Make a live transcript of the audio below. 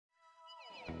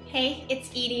Hey, it's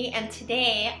Edie, and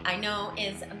today I know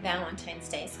is Valentine's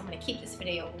Day, so I'm going to keep this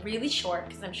video really short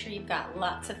because I'm sure you've got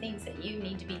lots of things that you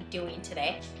need to be doing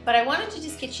today. But I wanted to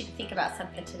just get you to think about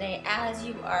something today as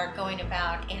you are going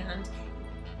about and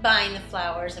buying the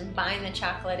flowers and buying the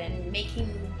chocolate and making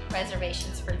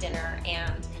reservations for dinner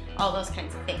and all those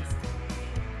kinds of things.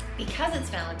 Because it's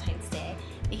Valentine's Day,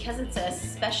 because it's a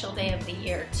special day of the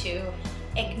year to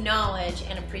acknowledge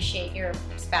and appreciate your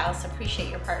spouse, appreciate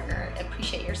your partner,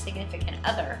 appreciate your significant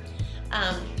other,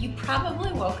 you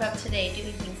probably woke up today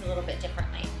doing things a little bit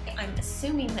differently. I'm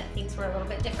assuming that things were a little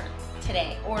bit different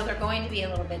today, or they're going to be a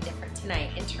little bit different tonight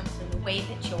in terms of the way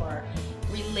that you're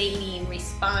relating,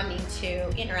 responding to,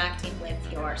 interacting with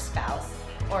your spouse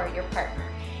or your partner.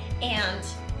 And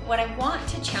what I want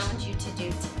to challenge you to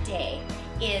do today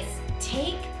is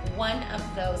take one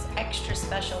of those extra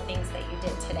special things that you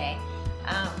did today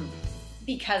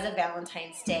because of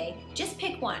Valentine's Day. Just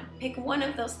pick one. Pick one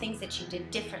of those things that you did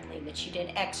differently, that you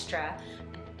did extra.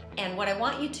 And what I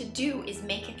want you to do is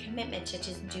make a commitment to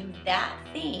just do that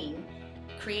thing.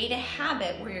 Create a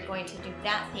habit where you're going to do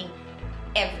that thing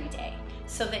every day,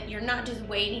 so that you're not just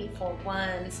waiting for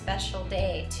one special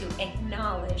day to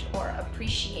acknowledge or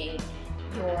appreciate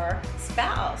your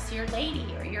spouse, your lady,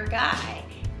 or your guy.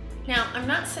 Now, I'm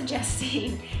not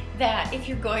suggesting that if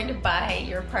you're going to buy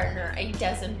your partner a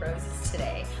dozen roses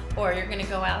today, or you're going to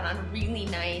go out on a really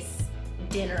nice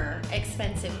dinner,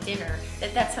 expensive dinner,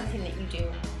 that's something that you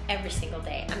do every single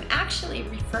day. I'm actually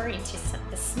referring to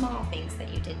the small things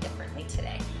that you did differently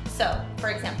today. So,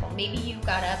 for example, maybe you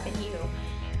got up and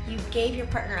you gave your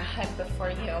partner a hug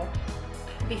before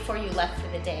you left for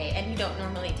the day, and you don't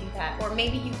normally do that. Or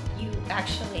maybe you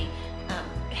actually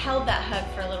held that hug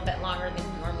for a little bit longer than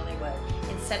you normally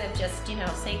would. Instead of just,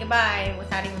 saying goodbye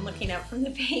without even looking up from the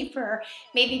paper,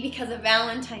 maybe because of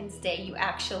Valentine's Day, you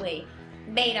actually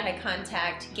made eye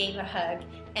contact, gave a hug,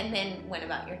 and then went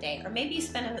about your day. Or maybe you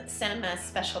sent them a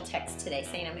special text today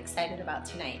saying, I'm excited about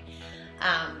tonight.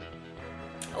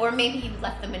 Or maybe you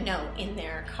left them a note in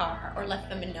their car, or left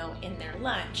them a note in their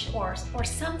lunch, or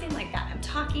something like that. I'm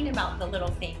talking about the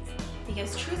little things,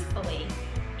 because truthfully,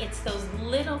 it's those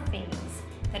little things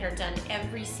that are done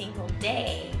every single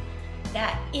day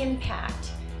that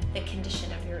impact the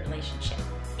condition of your relationship.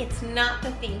 It's not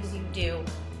the things you do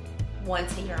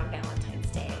once a year on Valentine's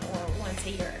Day, or once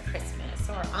a year at Christmas,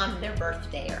 or on their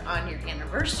birthday, or on your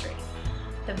anniversary.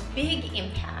 The big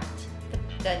impact,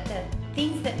 the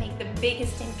things that make the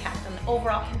biggest impact on the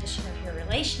overall condition of your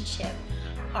relationship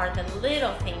are the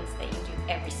little things that you do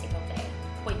every single day.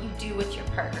 What you do with your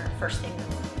partner first thing in the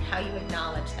morning, how you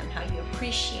acknowledge them, how you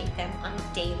appreciate them on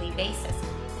a daily basis.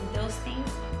 And those things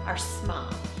are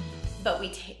small, but we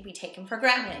take them for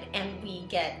granted, and we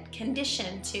get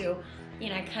conditioned to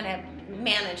kind of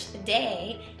manage the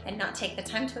day and not take the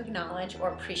time to acknowledge or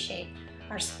appreciate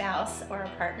our spouse or our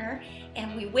partner,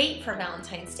 and we wait for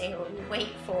Valentine's Day, or we wait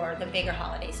for the bigger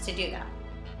holidays to do that.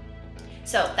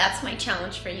 So that's my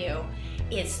challenge for you,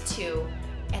 is to,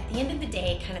 at the end of the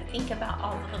day, kind of think about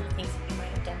all the little things that you might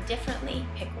have done differently.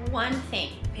 Pick one thing,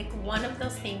 pick one of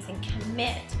those things, and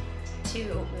commit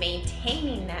to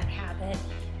maintaining that habit,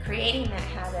 creating that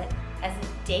habit as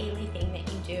a daily thing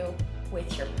that you do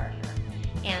with your partner.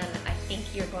 And I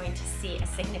think you're going to see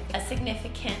a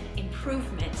significant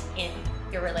improvement in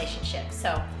your relationship.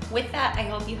 So with that, I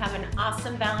hope you have an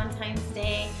awesome Valentine's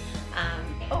Day.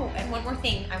 Oh, and one more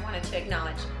thing I wanted to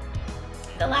acknowledge.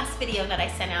 The last video that I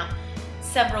sent out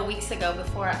several weeks ago,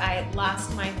 before I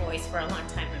lost my voice for a long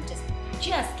time, I'm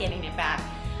just getting it back.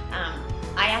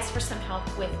 I asked for some help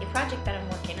with a project that I'm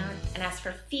working on, and asked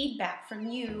for feedback from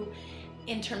you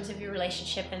in terms of your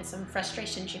relationship and some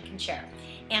frustrations you can share.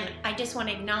 And I just want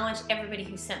to acknowledge everybody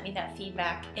who sent me that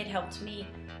feedback. It helped me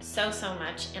so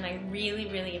much, and I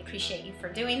really, really appreciate you for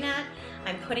doing that.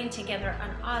 I'm putting together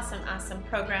an awesome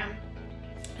program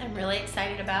I'm really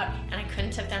excited about, and I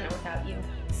couldn't have done it without you.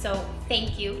 So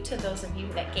thank you to those of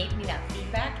you that gave me that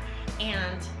feedback.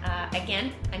 And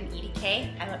again, I'm Edie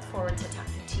K. I look forward to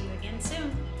talking to you again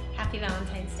soon. Happy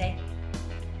Valentine's Day.